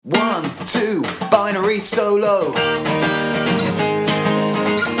free solo.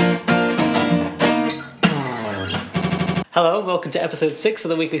 Hello, welcome to episode 6 of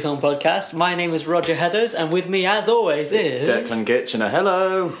the Weekly Song Podcast. My name is Roger Heathers, and with me, as always, is... Declan Kitchener,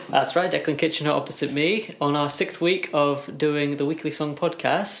 hello! That's right, Declan Kitchener opposite me, on our 6th week of doing the Weekly Song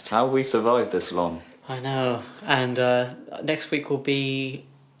Podcast. How have we survived this long? I know, and next week will be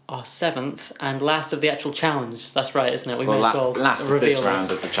our 7th and last of the actual challenge. That's right, isn't it? We may as well last of this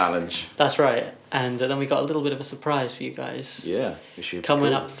round of the challenge. That's right, and then we got a little bit of a surprise for you guys. Yeah,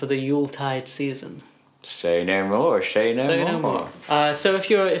 coming up for the Yuletide season. Say no more, say no more. So if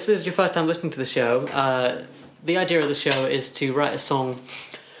this is your first time listening to the show, the idea of the show is to write a song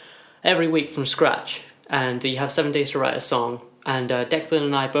every week from scratch, and you have 7 days to write a song, and Declan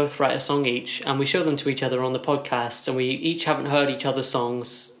and I both write a song each, and we show them to each other on the podcast, and we each haven't heard each other's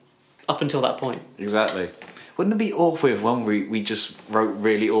songs up until that point. Exactly. Wouldn't it be awful if one week we just wrote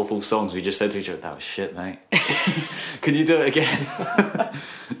really awful songs, we just said to each other, that was shit, mate. Can you do it again?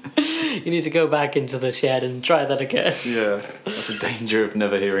 You need to go back into the shed and try that again. Yeah, that's a danger of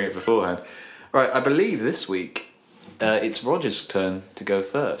never hearing it beforehand. Right, I believe this week it's Roger's turn to go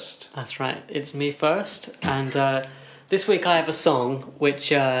first. That's right, it's me first. And this week I have a song which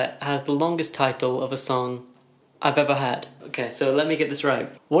has the longest title of a song I've ever had. Okay, so let me get this right.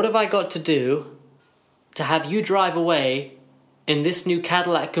 What have I got to do to have you drive away in this new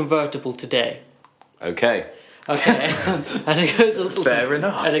Cadillac convertible today? Okay. And it goes a little... Fair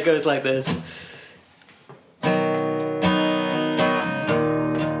enough. And it goes like this.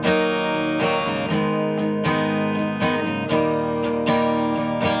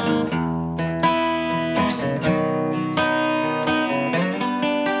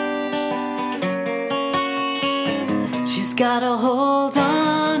 She's got a hold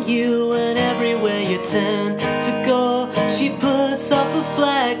on you, and everywhere you tend to go, she puts up a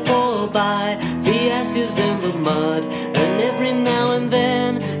flagpole by the ashes in the mud, and every now and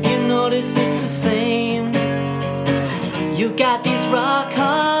then you notice it's the same. You got these rock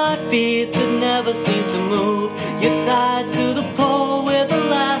hard feet that never seem to move. You're tied to the pole with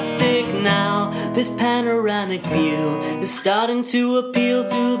elastic now. This panoramic view is starting to appeal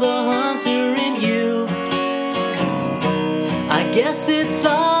to the hunter in you. I guess it's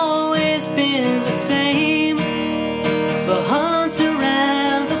always been the same, the hunter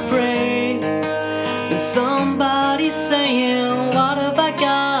and the prey. And somebody's saying, what have I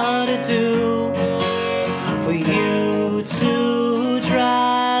gotta do for you to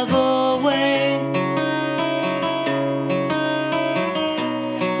drive away?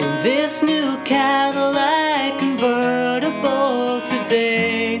 In this new Cadillac convertible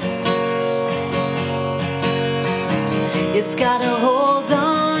today, it's got a hold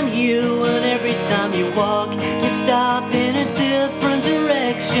on you, and every time you walk, you stop in a different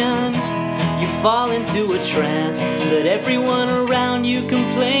direction. You fall into a trance that everyone around you can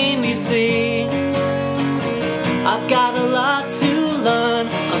plainly see. I've got a lot to learn,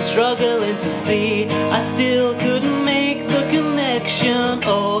 I'm struggling to see. I still couldn't make the connection.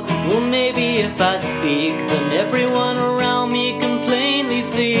 Oh, well maybe if I speak, then everyone around me can plainly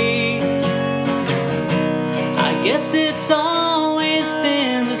see. I guess it's always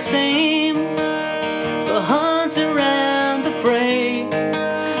been the same, the hunter and the prey.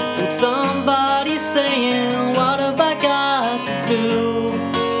 And somebody's saying, what have I got to do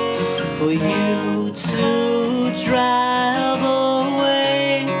for you to drive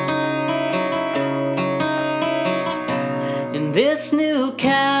away in this new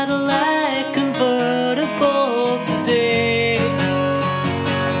Cadillac convertible today?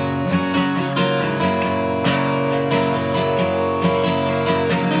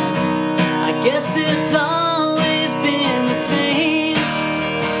 I guess it's always been the same,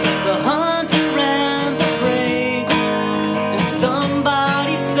 the hunter and the prey. And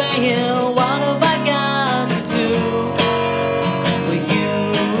somebody's saying, what have I got to do for you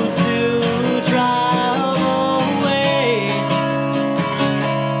to drive away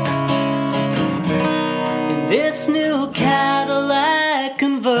in this new Cadillac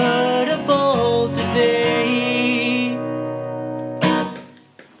convertible today?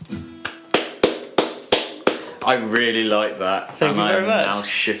 I really like that. Thank you very much. I'm now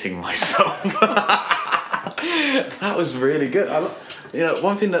shitting myself. That was really good.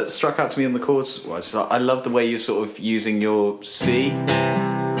 One thing that struck out to me on the chords was I love the way you're sort of using your C.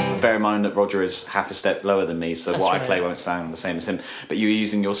 Bear in mind that Roger is half a step lower than me, so That's what right. I play won't sound the same as him. But you're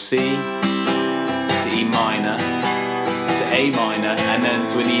using your C to E minor to A minor and then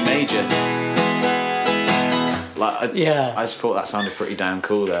to an E major. I just thought that sounded pretty damn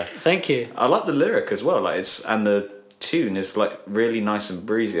cool there. Thank you. I like the lyric as well. And the tune is like really nice and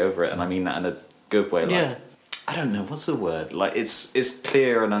breezy over it, and I mean that in a good way. Like, Yeah. I don't know, what's the word? Like, it's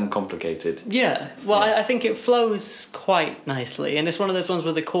clear and uncomplicated. Yeah, well, I think it flows quite nicely, and it's one of those ones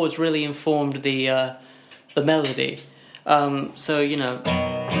where the chords really informed the melody. So, you know...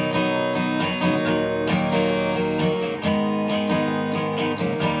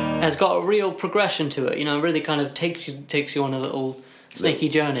 It's got a real progression to it, you know, really kind of takes you on a little snaky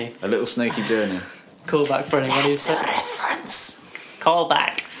journey. A little snaky journey. Call back for anyone who's... That's a reference! Call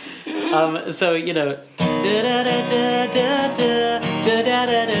back. So, you know...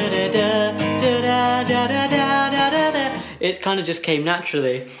 It kind of just came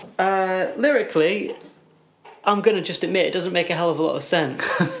naturally. Lyrically, I'm going to just admit it doesn't make a hell of a lot of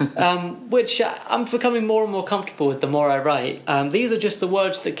sense, which I'm becoming more and more comfortable with the more I write. These are just the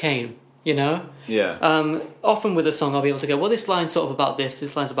words that came, you know? Yeah. Often with a song I'll be able to go, well, this line's sort of about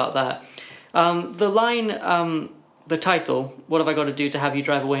this line's about that. The line, the title, what have I got to do to have you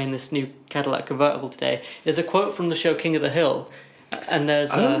drive away in this new Cadillac convertible today, is a quote from the show King of the Hill. And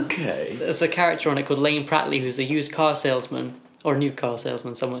there's a character on it called Lane Prattley, who's a used car salesman, or a new car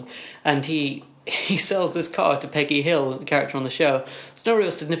salesman, someone, and he sells this car to Peggy Hill, the character on the show. There's no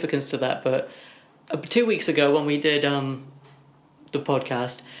real significance to that, but 2 weeks ago when we did the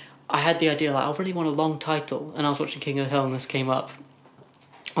podcast, I had the idea, like, I really want a long title, and I was watching King of the Hill and this came up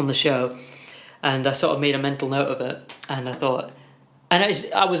on the show, and I sort of made a mental note of it, and I thought... And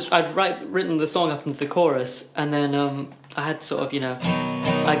I'd written the song up into the chorus, and then I had sort of, you know,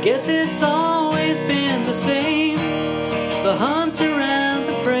 I guess it's always been the same, the hunt around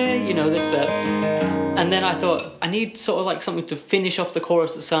the prey, you know, this bit. And then I thought, I need sort of like something to finish off the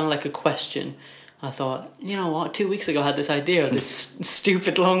chorus that sounded like a question. I thought, you know what, 2 weeks ago I had this idea of this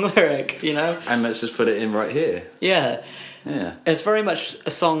stupid long lyric, you know? And let's just put it in right here. Yeah. Yeah. It's very much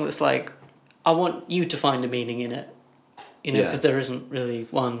a song that's like, I want you to find a meaning in it. You know, because there isn't really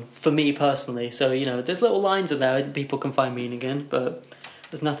one for me personally. So, you know, there's little lines in there that people can find meaning in, but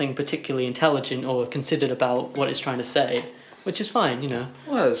there's nothing particularly intelligent or considered about what it's trying to say, which is fine, you know.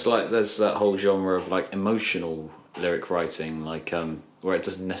 Well, it's like there's that whole genre of like emotional lyric writing, like where it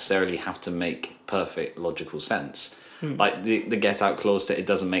doesn't necessarily have to make perfect logical sense. Like the get out clause to "it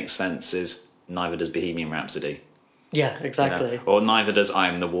doesn't make sense" is neither does Bohemian Rhapsody. Yeah, exactly. You know? Or neither does "I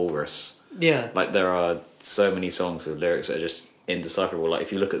Am the Walrus." Yeah. Like there are so many songs with lyrics that are just indecipherable. Like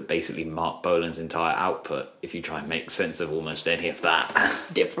if you look at basically Mark Bolan's entire output, if you try and make sense of almost any of that.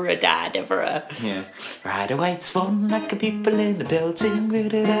 Differa. Yeah. Right away, it's fun like a people in the building.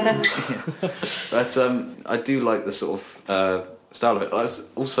 But I do like the sort of style of it. I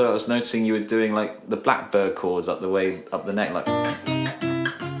was noticing you were doing like the blackbird chords up the neck,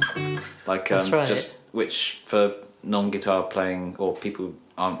 like That's right. Just which for non-guitar playing or people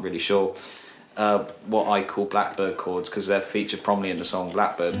aren't really sure what I call blackbird chords, because they're featured prominently in the song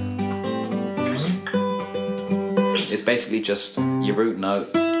Blackbird. It's basically just your root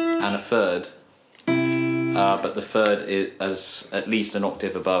note and a third, but the third is at least an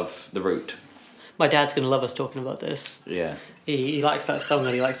octave above the root. My dad's going to love us talking about this. Yeah. He likes that song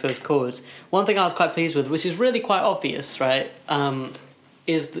and he likes those chords. One thing I was quite pleased with, which is really quite obvious, right,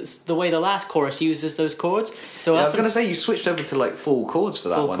 is the way the last chorus uses those chords. So I was going to say, you switched over to like full chords for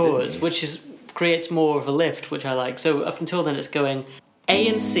that one, chords, didn't you? which creates more of a lift, which I like. So up until then it's going A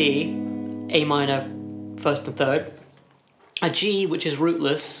and C, A minor, first and third, a G, which is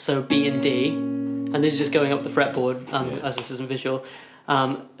rootless, so B and D, and this is just going up the fretboard, as this isn't visual,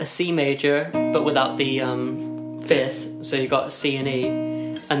 a C major, but without the fifth, so you got C and E,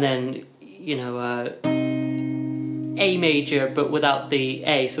 and then, you know, A major, but without the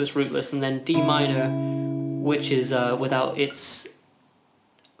A, so it's rootless, and then D minor, which is without its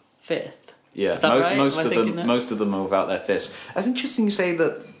fifth. Yeah, Is that right? most of them are without their fifths. That's interesting you say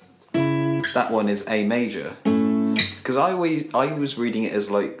that one is A major, because I was reading it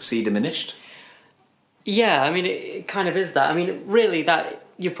as like C diminished. Yeah, I mean it kind of is that. I mean, really, that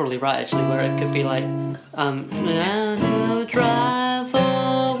you're probably right actually, where it could be like drive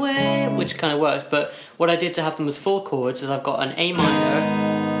away, which kind of works. But what I did to have them as full chords is I've got an A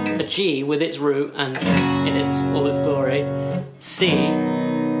minor, a G with its root and in all its glory, C,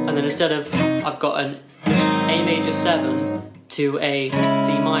 and then instead of I've got an A major 7 to a D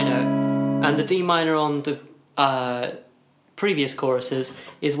minor, and the D minor on the previous choruses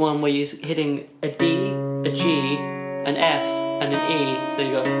is one where you're hitting a D, a G, an F, and an E, so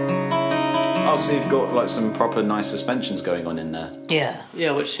you go... Oh, so you've got like some proper nice suspensions going on in there. Yeah,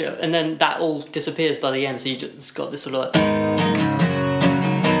 which and then that all disappears by the end, so you just got this sort of like...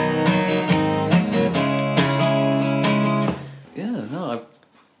 Yeah, no,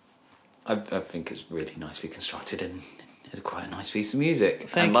 I think it's really nicely constructed and It's quite a nice piece of music.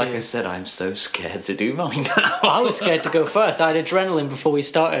 Thank and like you. I said, I'm so scared to do mine now. I was scared to go first. I had adrenaline before we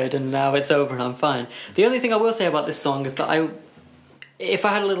started, and now it's over and I'm fine. The only thing I will say about this song is that if I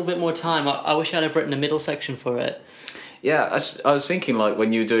had a little bit more time, I wish I'd have written a middle section for it. Yeah, I was thinking, like,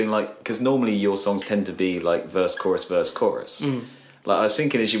 when you were doing, like, because normally your songs tend to be like verse, chorus. Like, I was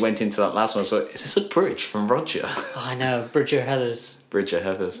thinking as you went into that last one, I was like, is this a bridge from Roger? Oh, I know, Bridge or Heathers. Bridge or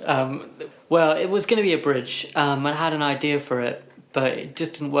Heathers. Well, it was going to be a bridge. I had an idea for it, but it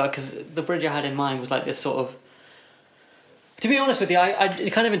just didn't work because the bridge I had in mind was like this sort of... To be honest with you, I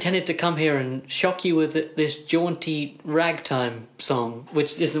kind of intended to come here and shock you with this jaunty ragtime song,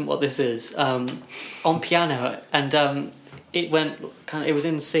 which isn't what this is, on piano, and it went kind of... It was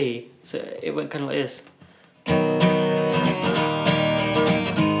in C, so it went kind of like this.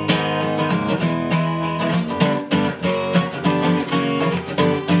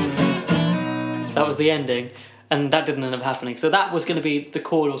 That was the ending, and that didn't end up happening. So that was going to be the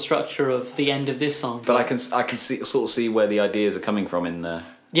chordal structure of the end of this song. But I can sort of see where the ideas are coming from in there.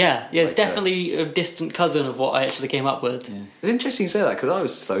 Yeah, it's definitely a distant cousin of what I actually came up with. Yeah. It's interesting you say that, because I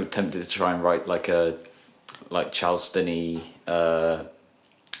was so tempted to try and write like a Charleston-y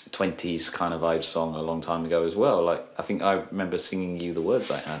 20s kind of vibe song a long time ago as well. Like, I think I remember singing you the words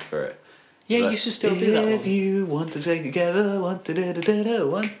I had for it. Yeah, you should still do that one. If you want to stay together, want to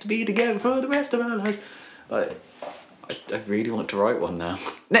be together for the rest of our lives. Like, I really want to write one now.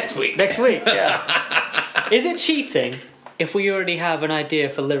 Next week, yeah. Is it cheating if we already have an idea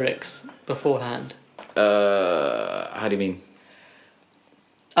for lyrics beforehand? How do you mean?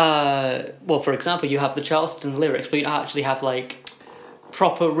 Well, for example, you have the Charleston lyrics, but you don't actually have, like,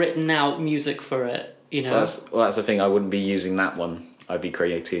 proper written out music for it, you know? Well, that's the thing, I wouldn't be using that one. I'd be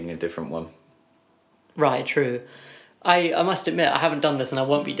creating a different one. Right, true. I must admit, I haven't done this and I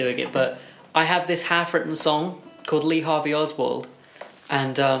won't be doing it, but I have this half-written song called Lee Harvey Oswald,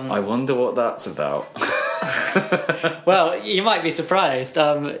 and... I wonder what that's about. Well, you might be surprised,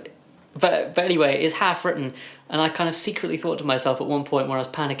 but anyway, it's half-written, and I kind of secretly thought to myself at one point where I was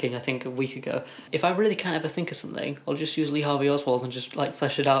panicking, I think a week ago, if I really can't ever think of something, I'll just use Lee Harvey Oswald and just, like,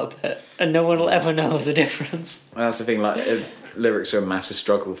 flesh it out a bit, and no one will ever know the difference. Well, that's the thing, like... lyrics are a massive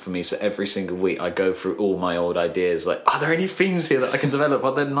struggle for me, so every single week I go through all my old ideas, like, are there any themes here that I can develop?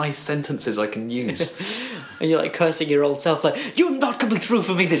 Are there nice sentences I can use? And you're like cursing your old self, like, you're not coming through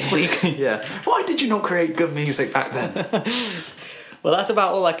for me this week. Yeah, why did you not create good music back then? Well, that's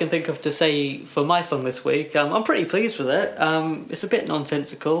about all I can think of to say for my song this week. I'm pretty pleased with it. It's a bit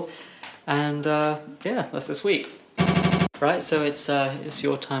nonsensical, and yeah, that's this week. Right, so it's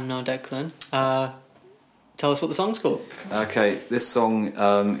your time now, Declan. Tell us what the song's called. Okay, this song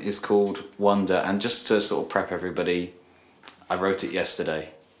is called Wonder, and just to sort of prep everybody, I wrote it yesterday.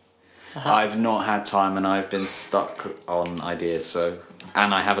 Uh-huh. I've not had time, and I've been stuck on ideas, and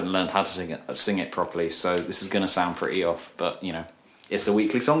I haven't learned how to sing it properly, so this is going to sound pretty off, but, you know, it's a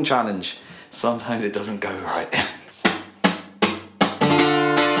weekly song challenge. Sometimes it doesn't go right.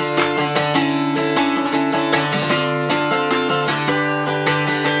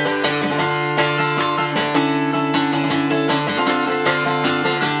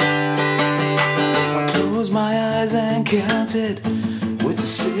 Counted with the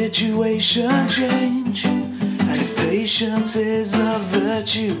situation change, and if patience is a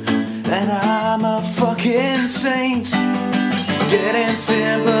virtue, then I'm a fucking saint. Getting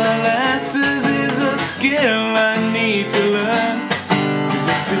simple answers is a skill I need to learn, 'cause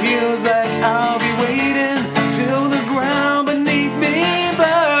it feels like I'll be waiting till the ground beneath me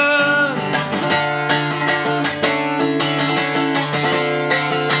burns.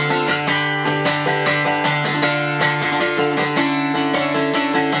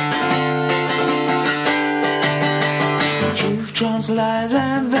 Trumps lies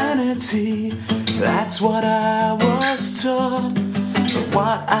and vanity, that's what I was taught. But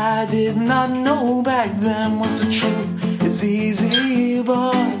what I did not know back then was the truth is easy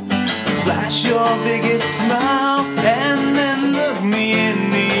bought. Flash your biggest smile and then look me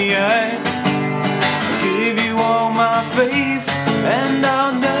in the eye. I'll give you all my faith and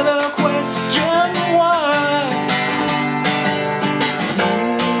I'll never question why.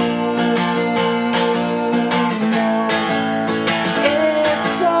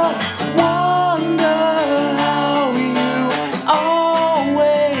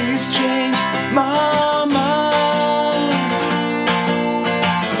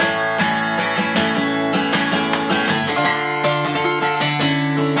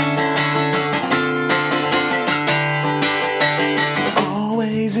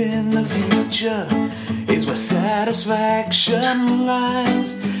 Is where satisfaction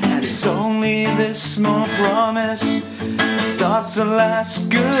lies, and it's only this small promise stops the last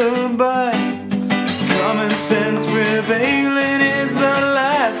goodbye. Common sense prevailing is the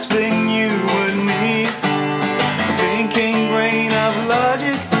last thing you would need. Thinking brain of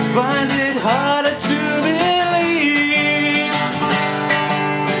logic finds it harder to believe.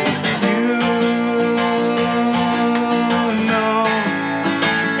 You know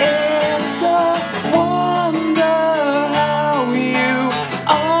it's a wonder how you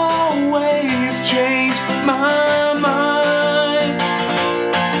always change my mind.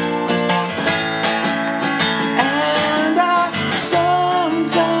 And I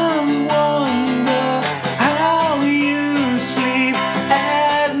sometimes wonder how you sleep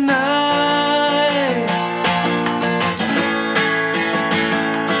at night.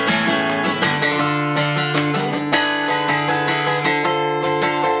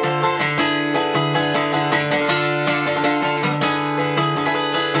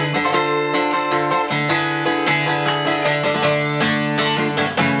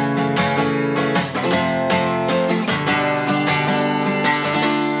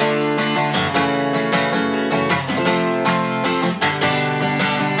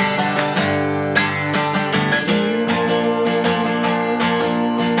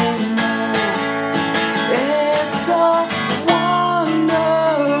 It's a wonder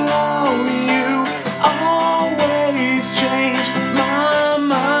how you always change my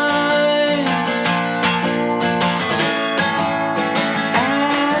mind.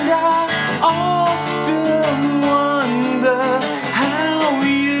 And I often wonder how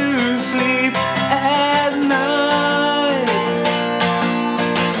you sleep at night.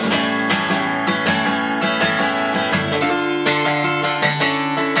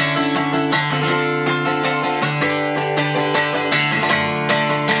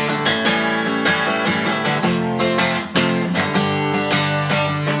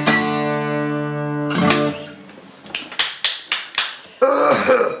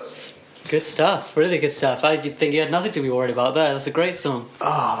 Good stuff, really good stuff. I think you had nothing to be worried about there. That's a great song.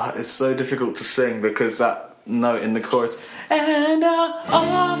 Oh, that is so difficult to sing because that note in the chorus, and I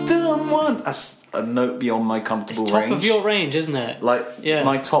often want, that's a note beyond my comfortable It's top range. of your range, isn't it? Like, Yeah.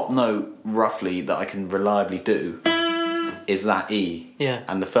 my top note, roughly, that I can reliably do is that E. Yeah.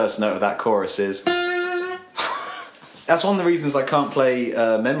 And the first note of that chorus is... That's one of the reasons I can't play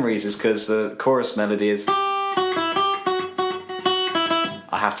Memories, is because the chorus melody is...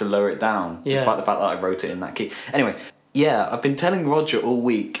 I have to lower it down, Yeah. despite the fact that I wrote it in that key. Anyway, yeah, I've been telling Roger all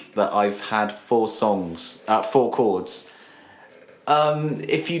week that I've had 4 chords.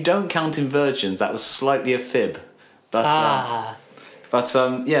 If you don't count inversions, that was slightly a fib. But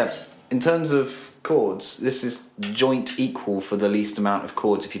yeah, in terms of chords, this is joint equal for the least amount of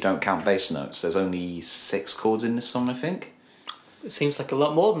chords if you don't count bass notes. There's only 6 chords in this song, I think. It seems like a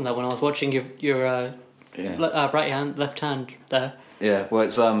lot more than that when I was watching your right hand, left hand there. Yeah, well,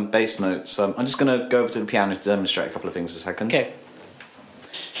 it's bass notes. I'm just going to go over to the piano to demonstrate a couple of things a second. Okay.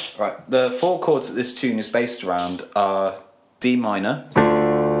 Right, the 4 chords that this tune is based around are D minor,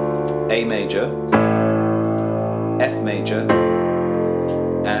 A major, F major,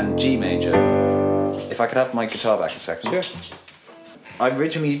 and G major. If I could have my guitar back a second. Sure. I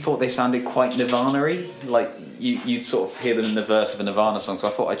originally thought they sounded quite Nirvana-y, like you'd sort of hear them in the verse of a Nirvana song, so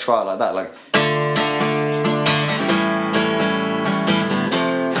I thought I'd try it like that, like...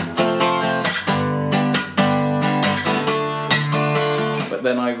 But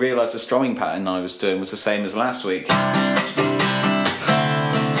then I realised the strumming pattern I was doing was the same as last week.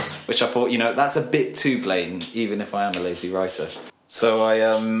 Which I thought, that's a bit too blatant, even if I am a lazy writer. So I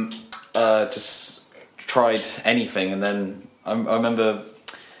just tried anything, and then I remember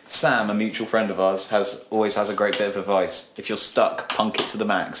Sam, a mutual friend of ours, always has a great bit of advice. If you're stuck, punk it to the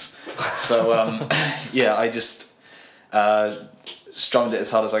max. So yeah, I just strummed it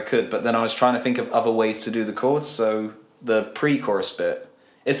as hard as I could, but then I was trying to think of other ways to do the chords, so the pre-chorus bit,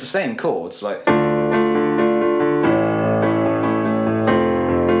 it's the same chords, like...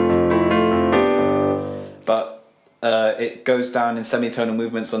 But it goes down in semitonal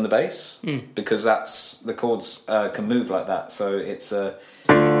movements on the bass, because that's the chords can move like that. So it's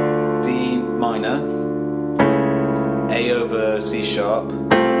D minor, A over C sharp,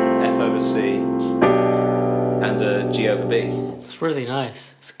 F over C, and a G over B. It's really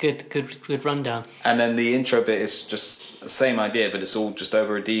nice. It's a good rundown. And then the intro bit is just the same idea, but it's all just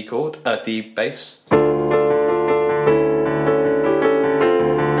over a D chord, D bass.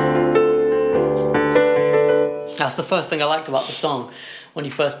 That's the first thing I liked about the song when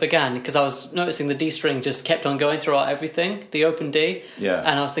you first began, because I was noticing the D string just kept on going throughout everything, the open D. Yeah.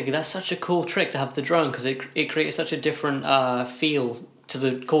 And I was thinking, that's such a cool trick to have the drone, because it creates such a different feel to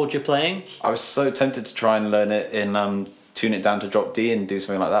the chord you're playing. I was so tempted to try and learn it in tune it down to drop D and do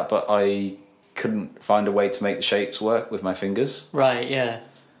something like that, but I couldn't find a way to make the shapes work with my fingers. Right, yeah.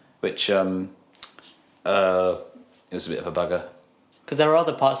 Which, it was a bit of a bugger. Because there are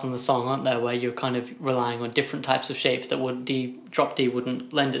other parts in the song, aren't there, where you're kind of relying on different types of shapes that drop D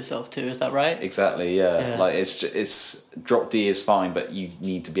wouldn't lend itself to. Is that right? Exactly, yeah. Like it's drop D is fine, but you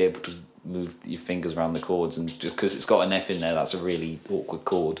need to be able to move your fingers around the chords, and just because it's got an F in there, that's a really awkward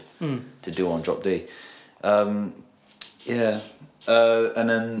chord to do on drop D. And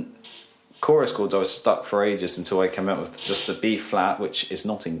then chorus chords, I was stuck for ages until I came up with just a B flat, which is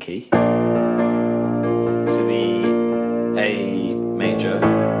not in key, to the A major,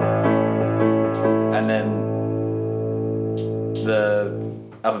 and then the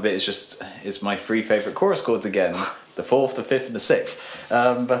other bit is my three favourite chorus chords again, the 4th, the 5th and the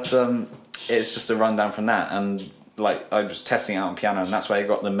 6th, but it's just a rundown from that, and like I was testing it out on piano, and that's where I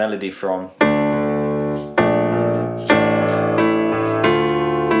got the melody from.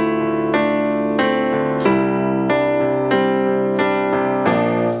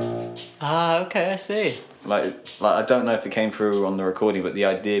 Okay, I see. Like I don't know if it came through on the recording, but the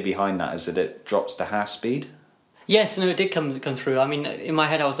idea behind that is that it drops to half speed. Yes, no, it did come through. I mean, in my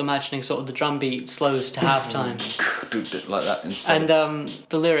head I was imagining sort of the drum beat slows to half time. Like that instead. And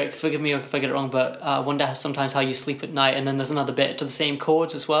the lyric, forgive me if I get it wrong, but I wonder sometimes how you sleep at night, and then there's another bit to the same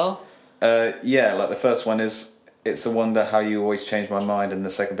chords as well. Yeah, like the first one is, it's a wonder how you always change my mind, and the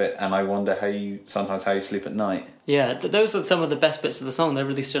second bit, and I wonder how you sleep at night. Yeah, those are some of the best bits of the song. They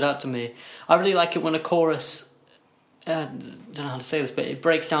really stood out to me. I really like it when a chorus, I don't know how to say this, but it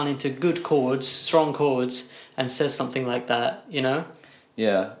breaks down into good chords, strong chords, and says something like that, you know?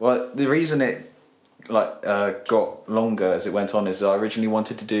 Yeah, well, the reason it got longer as it went on is I originally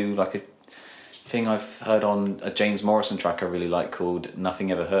wanted to do like a thing I've heard on a James Morrison track I really like called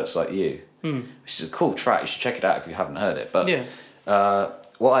Nothing Ever Hurts Like You, which is a cool track. You should check it out if you haven't heard it. But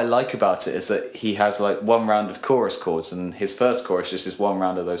what I like about it is that he has like one round of chorus chords, and his first chorus just is one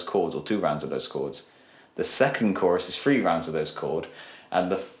round of those chords, or 2 rounds of those chords. The second chorus is 3 rounds of those chords,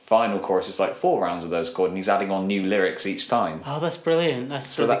 and the final chorus is like 4 rounds of those chords, and he's adding on new lyrics each time. Oh, that's brilliant.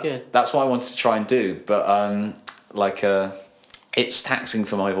 That's really good. That's what I wanted to try and do, but it's taxing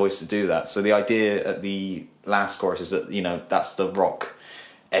for my voice to do that. So the idea at the last chorus is that, you know, that's the rock,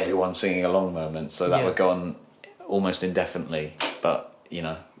 everyone singing along moment, so that would go on almost indefinitely, but, you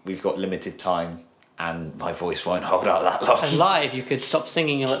know, we've got limited time, and my voice won't hold out that long. And live, you could stop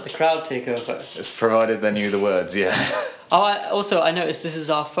singing and let the crowd take over. It's provided they knew the words, yeah. I noticed this is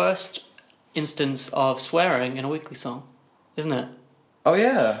our first instance of swearing in a weekly song, isn't it? Oh,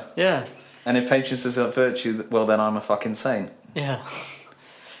 yeah. Yeah. And if patience is a virtue, well, then I'm a fucking saint. Yeah.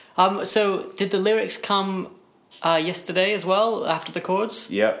 So, did the lyrics come yesterday as well, after the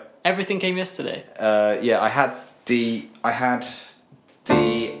chords? Yeah. Everything came yesterday? Yeah, I had D,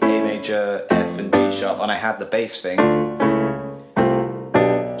 A major, F and D sharp, and I had the bass thing.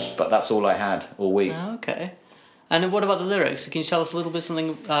 But that's all I had all week. Oh, okay. And what about the lyrics? Can you tell us a little bit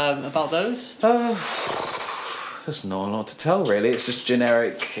something about those? There's not a lot to tell, really. It's just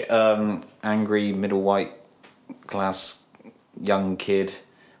generic, angry, middle white class young kid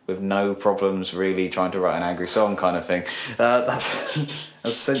with no problems really trying to write an angry song kind of thing. That's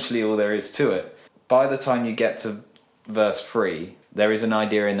essentially all there is to it. By the time you get to verse 3, there is an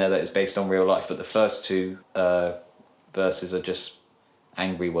idea in there that is based on real life, but the first 2 verses are just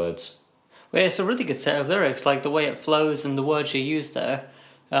angry words. Well, it's a really good set of lyrics, like the way it flows and the words you use there.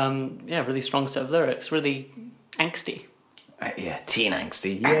 Really strong set of lyrics, really angsty. Teen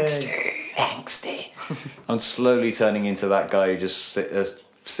angsty. Angsty. I'm slowly turning into that guy who just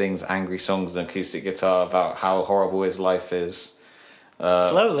sings angry songs on acoustic guitar about how horrible his life is.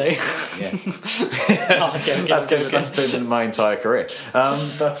 Slowly? Yeah. I'm joking. That's been my entire career.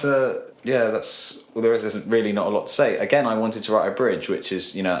 That's well, there isn't really not a lot to say. Again, I wanted to write a bridge, which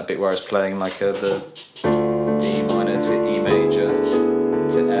is, you know, a bit where I was playing like the D minor to E major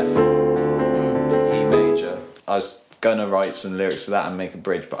to F to E major. I was going to write some lyrics to that and make a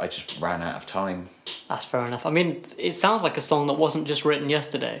bridge, but I just ran out of time. That's fair enough. I mean, it sounds like a song that wasn't just written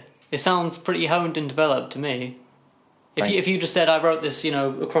yesterday. It sounds pretty honed and developed to me. If you just said I wrote this, you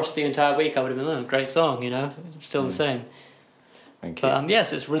know, across the entire week, I would have been, oh, great song, you know, it's still the same. Thank you. But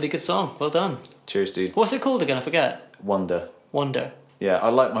yes, it's a really good song. Well done. Cheers, dude. What's it called again? I forget. Wonder. Yeah, I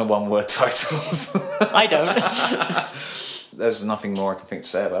like my one-word titles. I don't. There's nothing more I can think to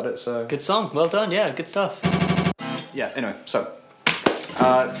say about it, so... Good song. Well done. Yeah, good stuff. Yeah, anyway, so...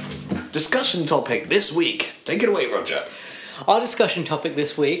 discussion topic this week. Take it away, Roger. Our discussion topic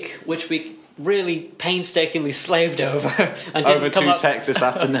this week, which we really painstakingly slaved over and didn't over 2 texts this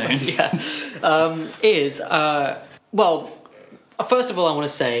afternoon. is Well, first of all, I want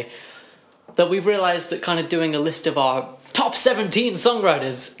to say that we've realised that kind of doing a list of our top 17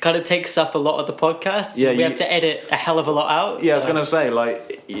 songwriters kind of takes up a lot of the podcast. Yeah, we have to edit a hell of a lot out. Yeah, I was going to say,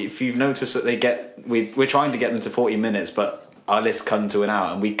 like, if you've noticed that we're trying to get them to 40 minutes, but our list come to an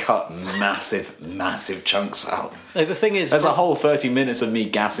hour and we cut massive chunks out. Like, the thing is... There's a whole 30 minutes of me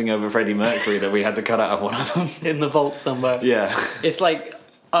gassing over Freddie Mercury that we had to cut out of one of them. in the vault somewhere. Yeah. It's like...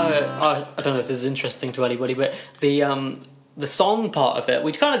 I don't know if this is interesting to anybody, but the song part of it,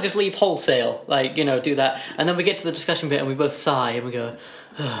 we kind of just leave wholesale, like, you know, do that, and then we get to the discussion bit and we both sigh and we go,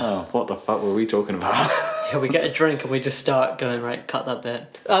 oh, what the fuck were we talking about? yeah, we get a drink and we just start going, right, cut that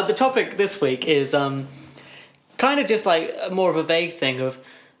bit. The topic this week is kind of just like more of a vague thing of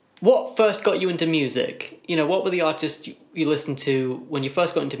what first got you into music. You know, what were the artists you listened to when you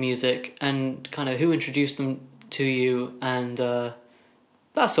first got into music, and kind of who introduced them to you, and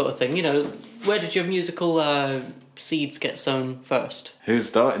that sort of thing. You know, where did your musical seeds get sown first? Who's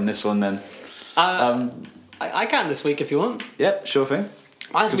starting this one then? I can this week if you want. Yep, sure thing.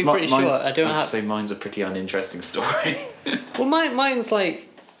 Mine's be pretty short. I don't have. Say mine's a pretty uninteresting story. Well, mine's like,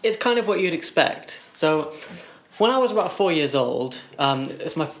 it's kind of what you'd expect. So, when I was about 4 years old,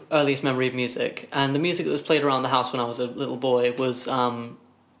 it's my earliest memory of music, and the music that was played around the house when I was a little boy was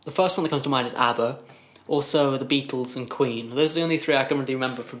the first one that comes to mind is ABBA, also the Beatles and Queen. Those are the only three I can really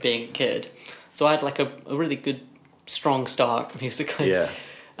remember from being a kid. So I had like a really good, strong start musically. Yeah.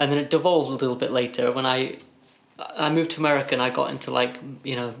 And then it devolved a little bit later when I moved to America and I got into, like,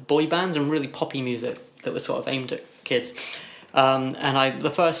 you know, boy bands and really poppy music that was sort of aimed at kids. And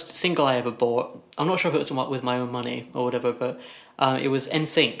the first single I ever bought, I'm not sure if it was with my own money or whatever, but it was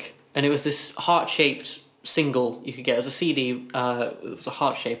NSYNC, and it was this heart-shaped single you could get as a CD. It was a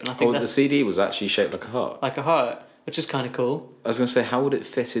heart shape, and I think the CD was actually shaped like a heart. Like a heart, which is kind of cool. I was going to say, how would it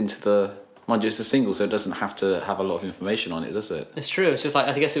fit into the... Mind you, it's a single, so it doesn't have to have a lot of information on it, does it? It's true. It's just like,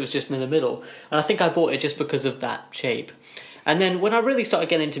 I guess it was just in the middle. And I think I bought it just because of that shape. And then when I really started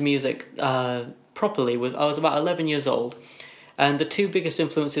getting into music properly, I was about 11 years old. And the two biggest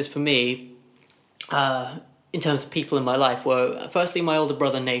influences for me, in terms of people in my life, were firstly my older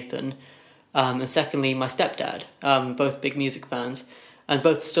brother Nathan, and secondly my stepdad, both big music fans, and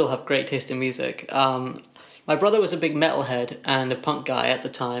both still have great taste in music. My brother was a big metalhead and a punk guy at the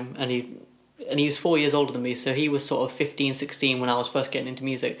time, and he was 4 years older than me, so he was sort of 15, 16 when I was first getting into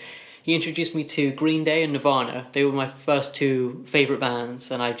music. He introduced me to Green Day and Nirvana. They were my first two favourite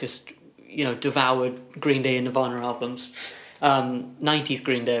bands, and I just, you know, devoured Green Day and Nirvana albums. 90s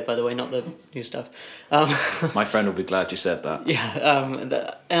Green Day, by the way, not the new stuff. My friend will be glad you said that.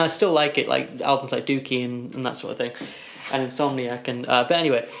 Yeah, and I still like it, like albums like Dookie and that sort of thing, and Insomniac. But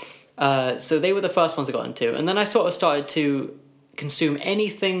anyway, so they were the first ones I got into, and then I sort of started to consume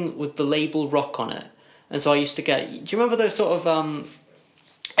anything with the label rock on it. And so I used to get... Do you remember those sort of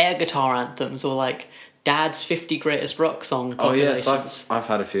air guitar anthems, or like Dad's 50 Greatest Rock Song compilations? Oh yes, I've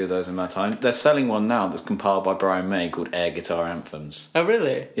had a few of those in my time. They're selling one now that's compiled by Brian May called Air Guitar Anthems. Oh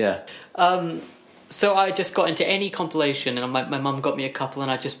really? Yeah. So I just got into any compilation, and my mum got me a couple,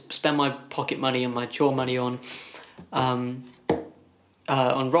 and I just spent my pocket money and my chore money on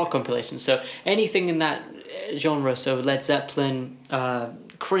rock compilations. So anything in that genre, so Led Zeppelin,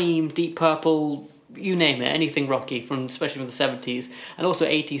 Cream, Deep Purple, you name it, anything rocky, especially from the 70s, and also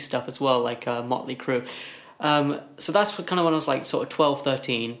 80s stuff as well, like Motley Crue. So that's kind of when I was like sort of 12,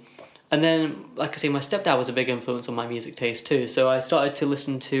 13. And then, like I say, my stepdad was a big influence on my music taste too, so I started to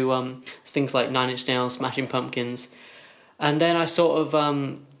listen to things like Nine Inch Nails, Smashing Pumpkins, and then I sort of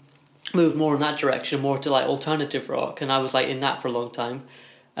moved more in that direction, more to like alternative rock, and I was like in that for a long time.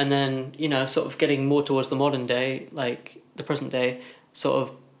 And then, you know, sort of getting more towards the modern day, like the present day, sort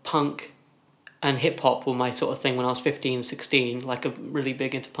of punk and hip-hop were my sort of thing when I was 15, 16, like a really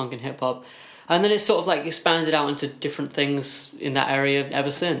big into punk and hip-hop. And then it's sort of like expanded out into different things in that area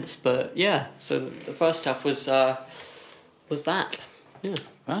ever since. But yeah, so the first stuff was that. Yeah.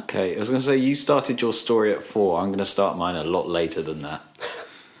 Okay, I was going to say, you started your story at 4. I'm going to start mine a lot later than that.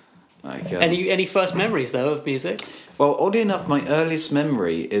 Like, any first memories though of music? Well, oddly enough, my earliest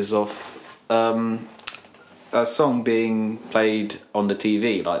memory is of a song being played on the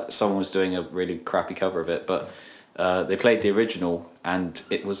TV. Like, someone was doing a really crappy cover of it, but they played the original, and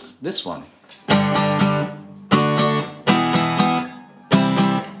it was this one.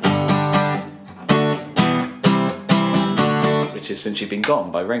 Which is Since You've Been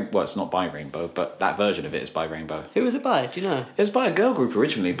Gone by Rainbow. Well, it's not by Rainbow, but that version of it is by Rainbow. Who was it by? Do you know? It was by a girl group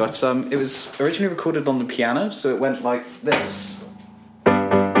originally, but it was originally recorded on the piano, so it went like this.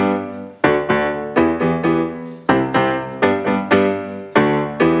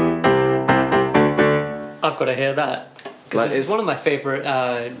 got to hear that. Because Like, this is one of my favourite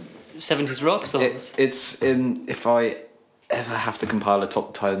 70s rock songs. It's in, if I ever have to compile a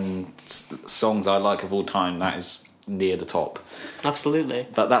top 10 songs I like of all time, that is near the top. Absolutely.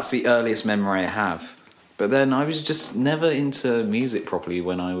 But that's the earliest memory I have. But then I was just never into music properly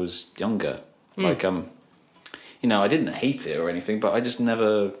when I was younger. Like, you know, I didn't hate it or anything, but I just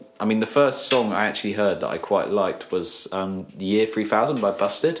never... I mean, the first song I actually heard that I quite liked was Year 3000 by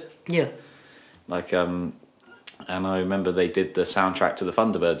Busted. Yeah. Like, and I remember they did the soundtrack to the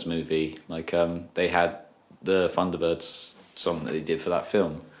Thunderbirds movie. Like, they had the Thunderbirds song that they did for that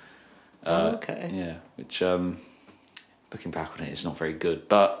film. Okay. Yeah, which, looking back on it, it's not very good.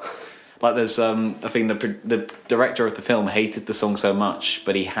 But, like, there's, I think the director of the film hated the song so much,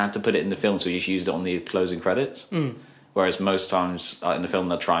 but he had to put it in the film, so he just used it on the closing credits. Whereas most times in the film,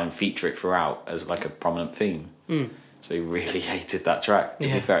 they'll try and feature it throughout as, like, a prominent theme. So he really hated that track. To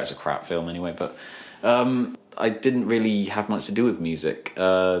be fair, it's a crap film anyway, but... I didn't really have much to do with music.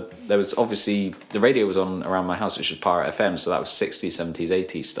 There was obviously... The radio was on around my house, which was Pirate FM, so that was 60s, 70s,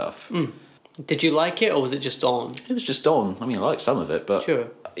 80s stuff. Did you like it, or was it just on? It was just on. I mean, I liked some of it, but... Sure.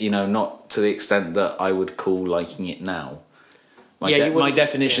 You know, not to the extent that I would call liking it now. My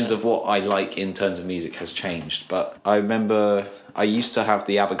definitions of what I like in terms of music has changed, but I remember I used to have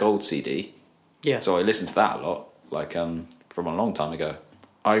the ABBA Gold CD. Yeah. So I listened to that a lot, like from a long time ago.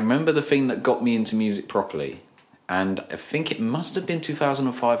 I remember the thing that got me into music properly, and I think it must have been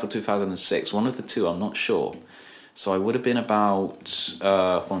 2005 or 2006, one of the two, I'm not sure. So I would have been about,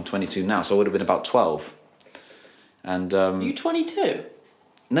 I'm 22 now, so I would have been about 12. And Are you 22?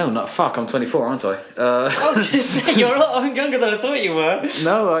 No, not fuck, I'm 24, aren't I? I was going to say, you're a lot younger than I thought you were.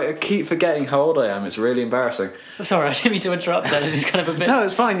 No, I keep forgetting how old I am, it's really embarrassing. Sorry, I didn't mean to interrupt that, it's just kind of a bit... No,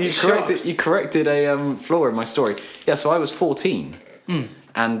 it's fine, you corrected a flaw in my story. Yeah, so I was 14.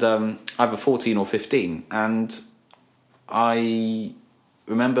 And either 14 or 15, and I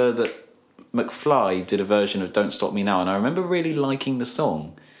remember that McFly did a version of Don't Stop Me Now, and I remember really liking the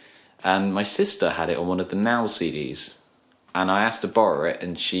song, and my sister had it on one of the Now CDs, and I asked to borrow it,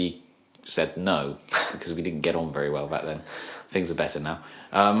 and she said no, because we didn't get on very well back then. Things are better now.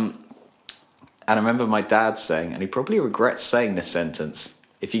 And I remember my dad saying, and he probably regrets saying this sentence,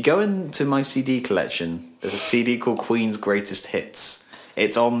 if you go into my CD collection, there's a CD called Queen's Greatest Hits.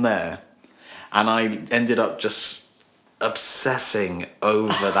 It's on there. And I ended up just obsessing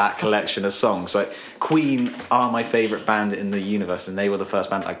over that collection of songs. Like, Queen are my favourite band in the universe, and they were the first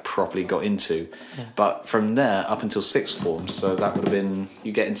band I properly got into. Yeah. But from there up until sixth form, so that would have been...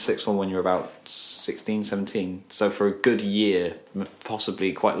 You get into sixth form when you're about 16, 17. So for a good year,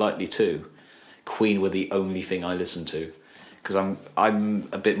 possibly quite likely two, Queen were the only thing I listened to. Because I'm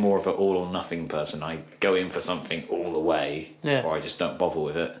a bit more of an all or nothing person. I go in for something all the way, or I just don't bother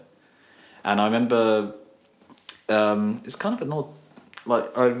with it. And I remember, it's kind of an odd, like,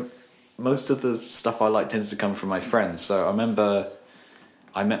 most of the stuff I like tends to come from my friends. So I remember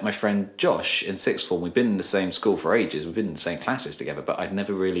I met my friend Josh in sixth form. We've been in the same school for ages. We've been in the same classes together, but I'd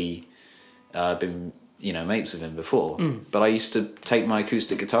never really been, mates with him before. But I used to take my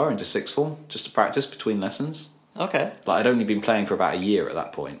acoustic guitar into sixth form just to practice between lessons. Okay. Like, I'd only been playing for about a year at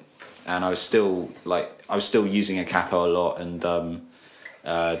that point, and I was still using a capo a lot, and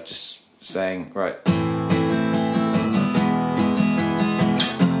just saying, right,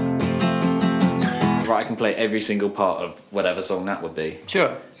 I can play every single part of whatever song that would be. Sure.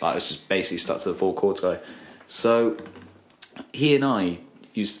 Like, I was just basically stuck to the four chords guy. So he and I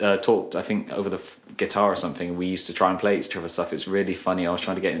talked, I think, over the guitar or something. We used to try and play each other stuff. It's really funny. I was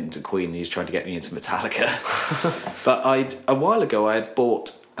trying to get into Queen, and he was trying to get me into Metallica. But a while ago I had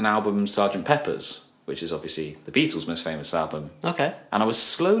bought an album, Sgt. Pepper's, which is obviously the Beatles' most famous album. Okay. And I was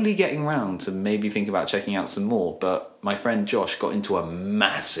slowly getting round to maybe think about checking out some more, but my friend Josh got into a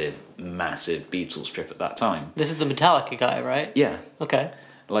massive Beatles trip at that time. This is the Metallica guy, right? Yeah. Okay.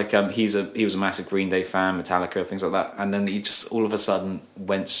 Like, he was a massive Green Day fan, Metallica, things like that, and then he just all of a sudden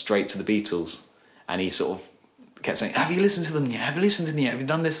went straight to the Beatles, and he sort of kept saying, have you listened to them yet? Have you listened to them yet? Have you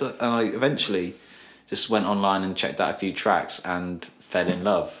done this? And I eventually just went online and checked out a few tracks and fell in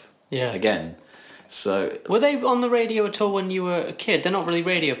love again. So, were they on the radio at all when you were a kid? They're not really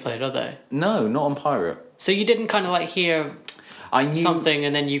radio played, are they? No, not on Pirate. So you didn't kind of like hear I knew something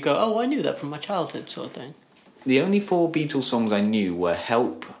and then you go, oh, I knew that from my childhood, sort of thing? The only four Beatles songs I knew were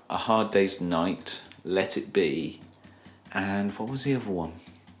Help, A Hard Day's Night, Let It Be, and what was the other one?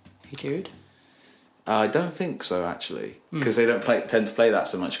 Hey Jude? I don't think so, actually, because they don't tend to play that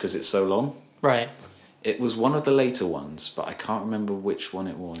so much because it's so long. Right. It was one of the later ones, but I can't remember which one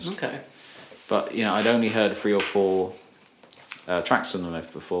it was. Okay. But, I'd only heard 3 or 4 tracks on them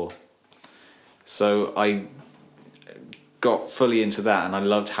before. So I got fully into that, and I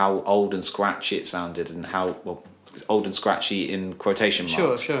loved how old and scratchy it sounded, and how old and scratchy in quotation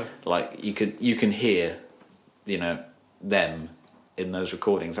marks. Sure. Like you can hear, them in those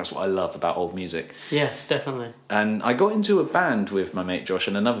recordings. That's what I love about old music. Yes, definitely. And I got into a band with my mate Josh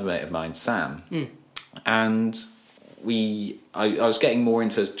and another mate of mine, Sam, and I was getting more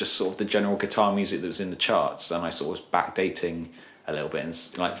into just sort of the general guitar music that was in the charts, and I sort of was backdating a little bit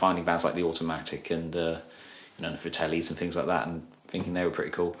and like finding bands like the Automatic and the Fratellis and things like that, and thinking they were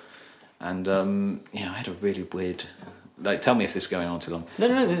pretty cool. And I had a really weird. Like, tell me if this is going on too long.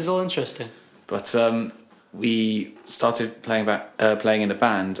 No, this is all interesting. But we started playing in a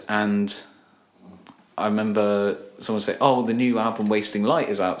band, and I remember someone saying, "Oh, the new album Wasting Light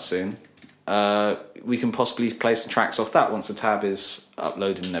is out soon. We can possibly play some tracks off that once the tab is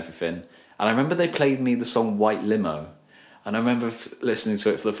uploaded and everything." And I remember they played me the song White Limo, and I remember listening to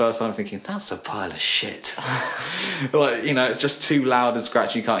it for the first time thinking, that's a pile of shit. It's just too loud and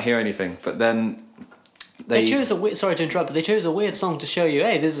scratchy, you can't hear anything. But then they chose sorry to interrupt, but they chose a weird song to show you,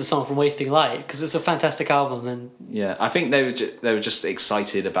 hey, this is a song from Wasting Light, because it's a fantastic album. And yeah, I think they were just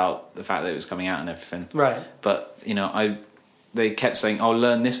excited about the fact that it was coming out and everything. Right. But, they kept saying, "Oh,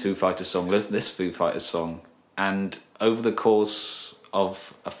 learn this Foo Fighters song, learn this Foo Fighters song." And over the course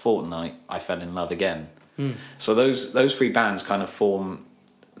of a fortnight, I fell in love again. So those three bands kind of form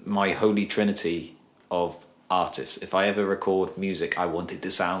my holy trinity of artists. If I ever record music, I want it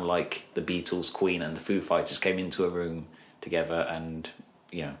to sound like the Beatles, Queen, and the Foo Fighters came into a room together and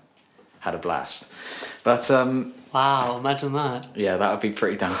had a blast. But wow, imagine that. Yeah, that would be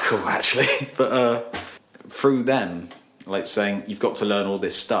pretty damn cool, actually. But through them, like saying you've got to learn all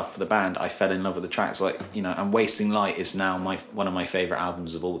this stuff for the band, I fell in love with the tracks. And Wasting Light is now one of my favourite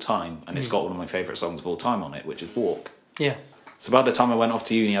albums of all time, and it's got one of my favourite songs of all time on it, which is Walk. Yeah. So by the time I went off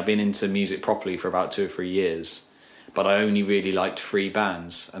to uni, I'd been into music properly for about 2 or 3 years, but I only really liked 3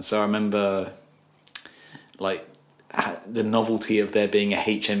 bands. And so I remember the novelty of there being a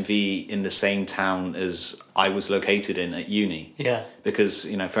HMV in the same town as I was located in at uni. Yeah. Because,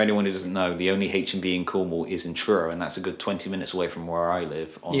 for anyone who doesn't know, the only HMV in Cornwall is in Truro, and that's a good 20 minutes away from where I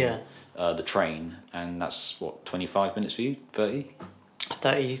live on the train. And that's, 25 minutes for you? 30?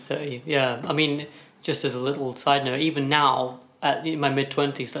 30, yeah. I mean, just as a little side note, even now, in my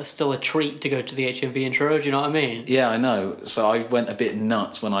mid-20s, that's still a treat to go to the HMV in Truro, do you know what I mean? Yeah, I know. So I went a bit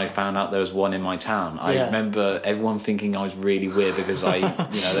nuts when I found out there was one in my town. I remember everyone thinking I was really weird because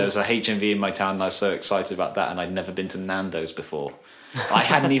there was a HMV in my town and I was so excited about that, and I'd never been to Nando's before. I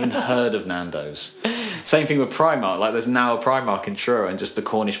hadn't even heard of Nando's. Same thing with Primark. Like, there's now a Primark in Truro, and just the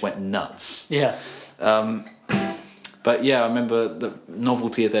Cornish went nuts. Yeah. But yeah, I remember the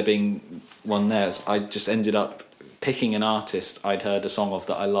novelty of there being one there. So I just ended up picking an artist I'd heard a song of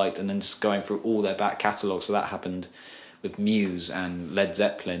that I liked, and then just going through all their back catalogue. So that happened with Muse and Led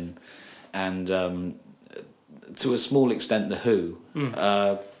Zeppelin, and to a small extent The Who,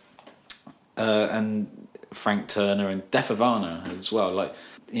 and Frank Turner and Def Havana as well.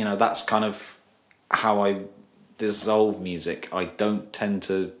 That's kind of how I dissolve music. I don't tend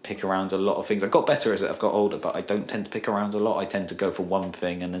to pick around a lot of things. I got better as I've got older, but I don't tend to pick around a lot. I tend to go for one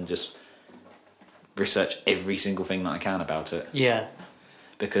thing and then just research every single thing that I can about it. Yeah.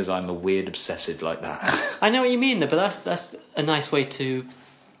 Because I'm a weird obsessive like that. I know what you mean, though, but that's a nice way to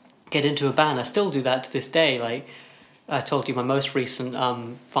get into a band. I still do that to this day. Like I told you, my most recent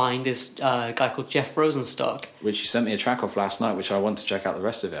find is a guy called Jeff Rosenstock. Which you sent me a track off last night, which I want to check out the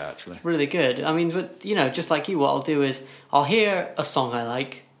rest of it, actually. Really good. I mean, but, just like you, what I'll do is I'll hear a song I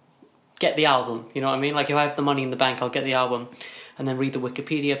like, get the album, you know what I mean? Like, if I have the money in the bank, I'll get the album, and then read the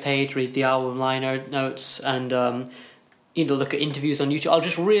Wikipedia page, read the album liner notes, and look at interviews on YouTube. I'll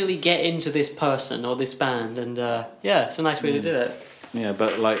just really get into this person or this band, and it's a nice way to do it. Yeah,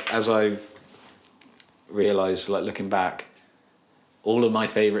 but as I've realised, looking back, all of my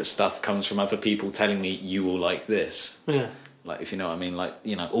favourite stuff comes from other people telling me you will like this. Yeah. If you know what I mean,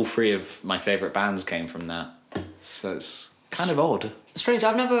 all 3 of my favourite bands came from that. So it's kind of odd. Strange.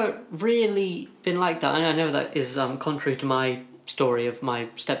 I've never really been like that. I know that is contrary to my story of my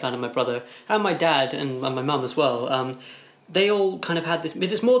stepdad and my brother and my dad and my mum as well. They all kind of had this.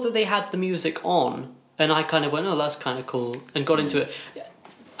 It's more that they had the music on, and I kind of went, "Oh, that's kind of cool," and got into it.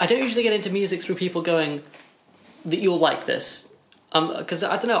 I don't usually get into music through people going that you'll like this, because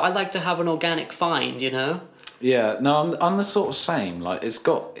I don't know. I like to have an organic find, Yeah, no, I'm the sort of same. It's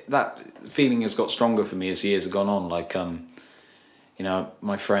got that feeling has got stronger for me as years have gone on.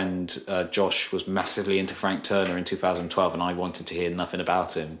 My friend Josh was massively into Frank Turner in 2012, and I wanted to hear nothing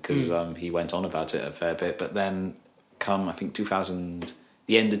about him because he went on about it a fair bit. But then, I think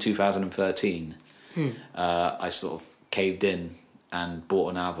the end of 2013, I sort of caved in and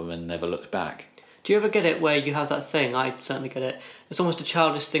bought an album and never looked back. Do you ever get it where you have that thing? I certainly get it. It's almost a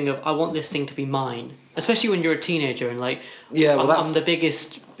childish thing of, I want this thing to be mine. Especially when you're a teenager and like, Yeah, well, I'm the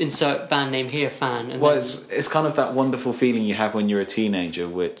biggest insert band name here fan. And Well, then, it's kind of that wonderful feeling you have when you're a teenager,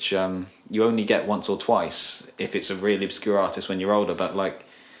 which you only get once or twice if it's a really obscure artist when you're older. But like,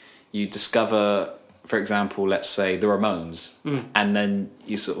 you discover, for example, let's say the Ramones, and then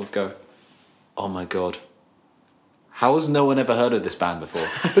you sort of go, "Oh my god, how has no one ever heard of this band before?"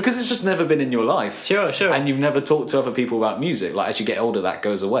 Because it's just never been in your life. Sure. And you've never talked to other people about music. Like, as you get older, that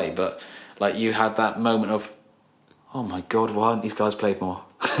goes away. But like, you had that moment of, "Oh my god, why haven't these guys played more?"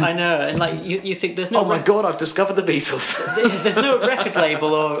 I know, and like you think there's no. Oh my god, I've discovered the Beatles. There's no record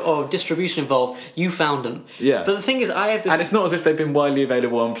label or distribution involved. You found them. Yeah. But the thing is, I have this. And it's not as if they've been widely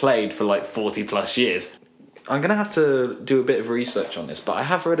available and played for like 40 plus years. I'm going to have to do a bit of research on this, but I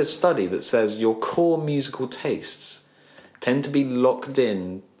have read a study that says your core musical tastes tend to be locked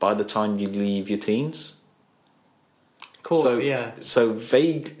in by the time you leave your teens. Cool. So, yeah.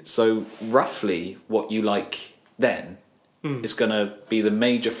 So roughly what you like then is going to be the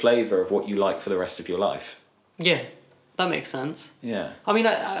major flavour of what you like for the rest of your life. Yeah, that makes sense. Yeah. I mean,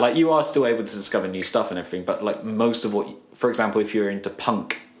 Like, you are still able to discover new stuff and everything, but like most of what, for example, if you're into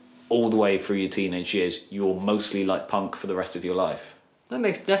punk all the way through your teenage years, you'll mostly like punk for the rest of your life.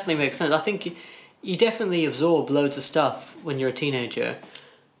 that definitely makes sense. I think you definitely absorb loads of stuff when you're a teenager,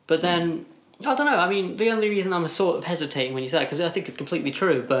 but then I don't know. I mean, the only reason I'm sort of hesitating when you say that, because I think it's completely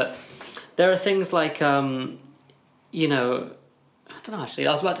true, but there are things like you know, I don't know. Actually,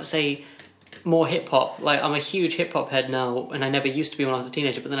 I was about to say more hip hop. Like, I'm a huge hip hop head now, and I never used to be when I was a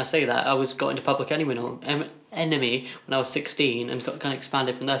teenager. But then I say that I got into Public Enemy when I was 16, and got kind of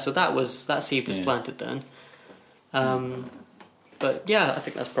expanded from there. So that seed was planted then. But yeah, I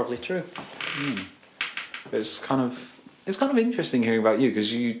think that's probably true. It's kind of interesting hearing about you,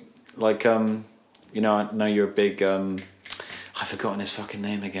 because you like you know, I know you're a big I've forgotten his fucking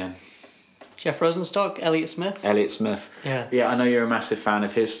name again. Jeff Rosenstock, Elliott Smith. Yeah, I know you're a massive fan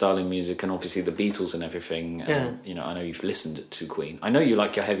of his style of music, and obviously the Beatles and everything. And, you know, I know you've listened to Queen. I know you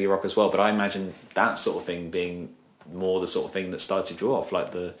like your heavy rock as well, but I imagine that sort of thing being more the sort of thing that started you off,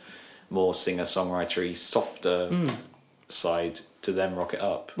 like the more singer-songwritery, softer side, to then rock it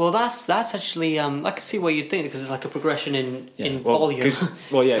up. Well, that's actually I can see what you'd think, because it's like a progression in volume.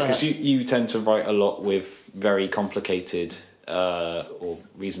 Because you tend to write a lot with very complicated or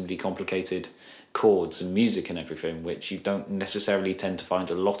reasonably complicated chords and music and everything, which you don't necessarily tend to find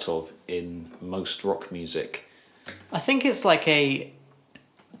a lot of in most rock music. I think it's like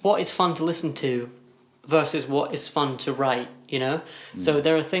what is fun to listen to versus what is fun to write, you know? So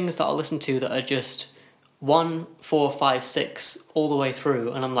there are things that I'll listen to that are just 1, 4, 5, 6 all the way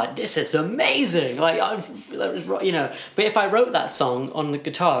through, and I'm like, this is amazing! Like, you know. But if I wrote that song on the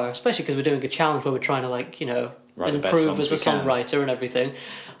guitar, especially because we're doing a challenge where we're trying to, like, you know, improve as a songwriter and everything,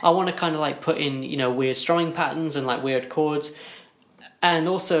 I want to kind of like put in, you know, weird strumming patterns and like weird chords, and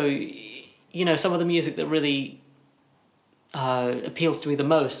also, you know, some of the music that really appeals to me the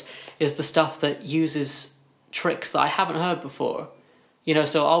most is the stuff that uses tricks that I haven't heard before. You know,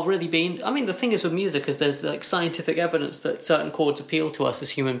 so I'll really be... I mean, the thing is with music is there's like scientific evidence that certain chords appeal to us as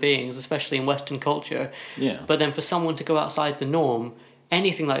human beings, especially in Western culture. Yeah. But then for someone to go outside the norm,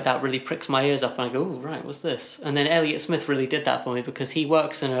 anything like that really pricks my ears up, and I go, "Oh, right, what's this?" And then Elliott Smith really did that for me, because he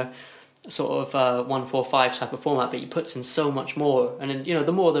works in a sort of 1-4-5 type of format, but he puts in so much more. And then, you know,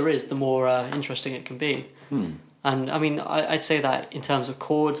 the more there is, the more interesting it can be. And I mean, I'd say that in terms of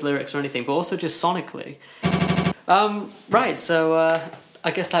chords, lyrics, or anything, but also just sonically. Right, so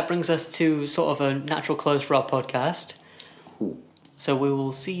I guess that brings us to sort of a natural close for our podcast. Ooh. So we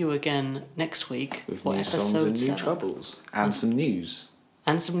will see you again next week With for new songs episode and new 7. troubles. And some news.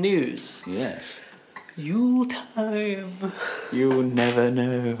 And some news. Yes. Yule time. You'll never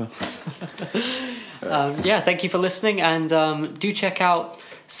know. Yeah, thank you for listening, and do check out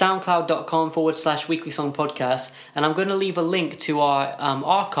soundcloud.com/weekly song podcast, and I'm going to leave a link to our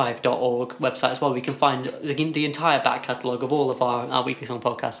archive.org website as well. We can find the entire back catalogue of all of our weekly song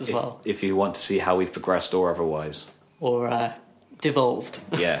podcasts as well. If you want to see how we've progressed or otherwise. Or devolved.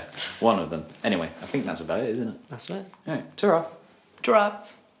 Yeah, one of them. Anyway, I think that's about it, isn't it? That's right. All right, ta-ra. Ta-ra.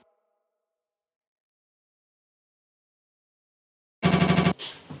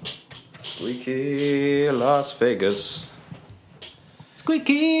 Squeaky Las Vegas.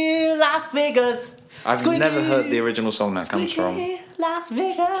 Squeaky Las Vegas. I've Squeaky, never heard the original song that comes from. Las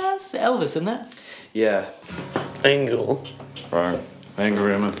Vegas. Elvis, isn't it? Yeah. Bingle. Right.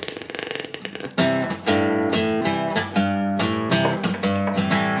 Angry man.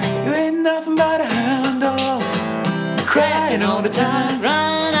 You ain't nothing but a hound dog, crying all the time.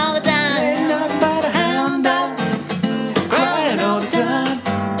 Crying all the time. Ain't nothing but a hound dog, crying all the time.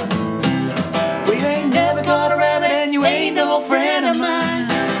 Well, you ain't never caught a rabbit and you ain't no friend of mine.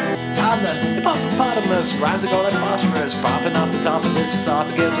 I'm the hippopotamus, rhymes that go like phosphorus, popping off the top of this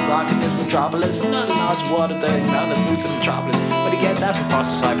esophagus and rocking this metropolis. Another large water thing, down the route to the metropolis. Where do you get that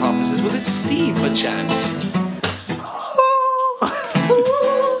preposterous hypothesis? Was it Steve, perchance?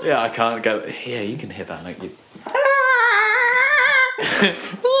 Yeah, I can't go. Yeah, you can hit that note.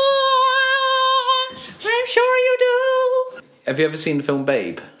 I'm sure you do. Have you ever seen the film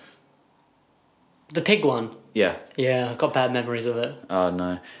Babe? The pig one. Yeah. Yeah, I've got bad memories of it. Oh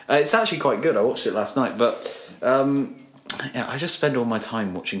no, it's actually quite good. I watched it last night, but yeah, I just spend all my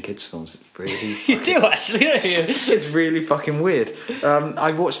time watching kids' films. It's really You do actually, don't you? it's really fucking weird.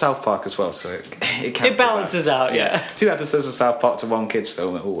 I watched South Park as well, so it cancels balances out, yeah. 2 episodes of South Park to 1 kids'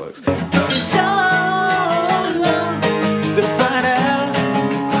 film, it all works. So long. To find out,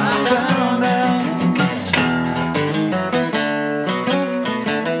 I found out.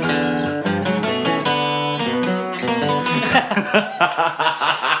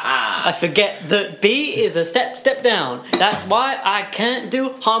 I forget that B is a step down. That's why I can't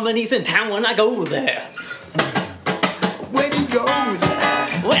do harmonies in town when I go there. When he goes,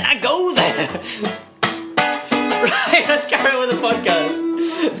 When I go there. Right, let's carry on with the podcast.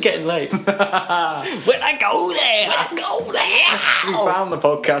 It's getting late. When I go there. When I go there. we found the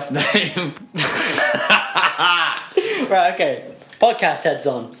podcast name. Right, okay. Podcast heads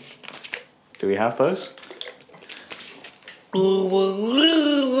on. Do we have those?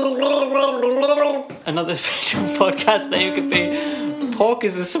 Another podcast name could be Pork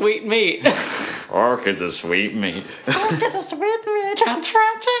is a Sweet Meat. Pork is a sweet meat. Pork is a sweet meat and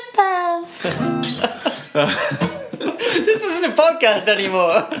tragic death. This isn't a podcast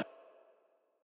anymore.